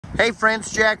Hey friends,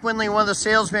 Jack Winley, one of the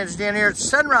sales managers down here at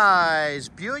Sunrise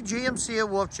Buick GMC at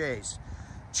Wolf Chase.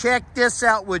 Check this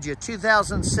out, would you?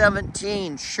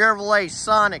 2017 Chevrolet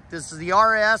Sonic. This is the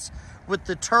RS with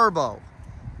the turbo.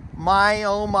 My,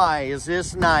 oh my, is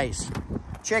this nice.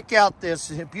 Check out this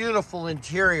beautiful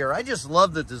interior. I just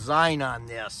love the design on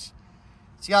this.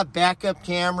 It's got backup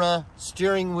camera,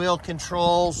 steering wheel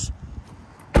controls,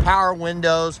 power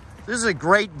windows. This is a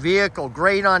great vehicle,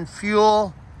 great on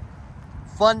fuel,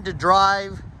 fun to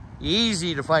drive,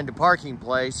 easy to find a parking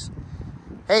place.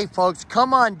 Hey folks,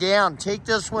 come on down, take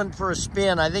this one for a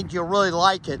spin. I think you'll really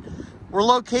like it. We're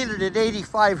located at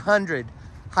 8500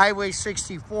 Highway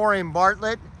 64 in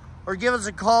Bartlett, or give us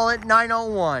a call at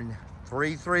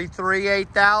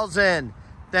 901-333-8000.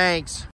 Thanks.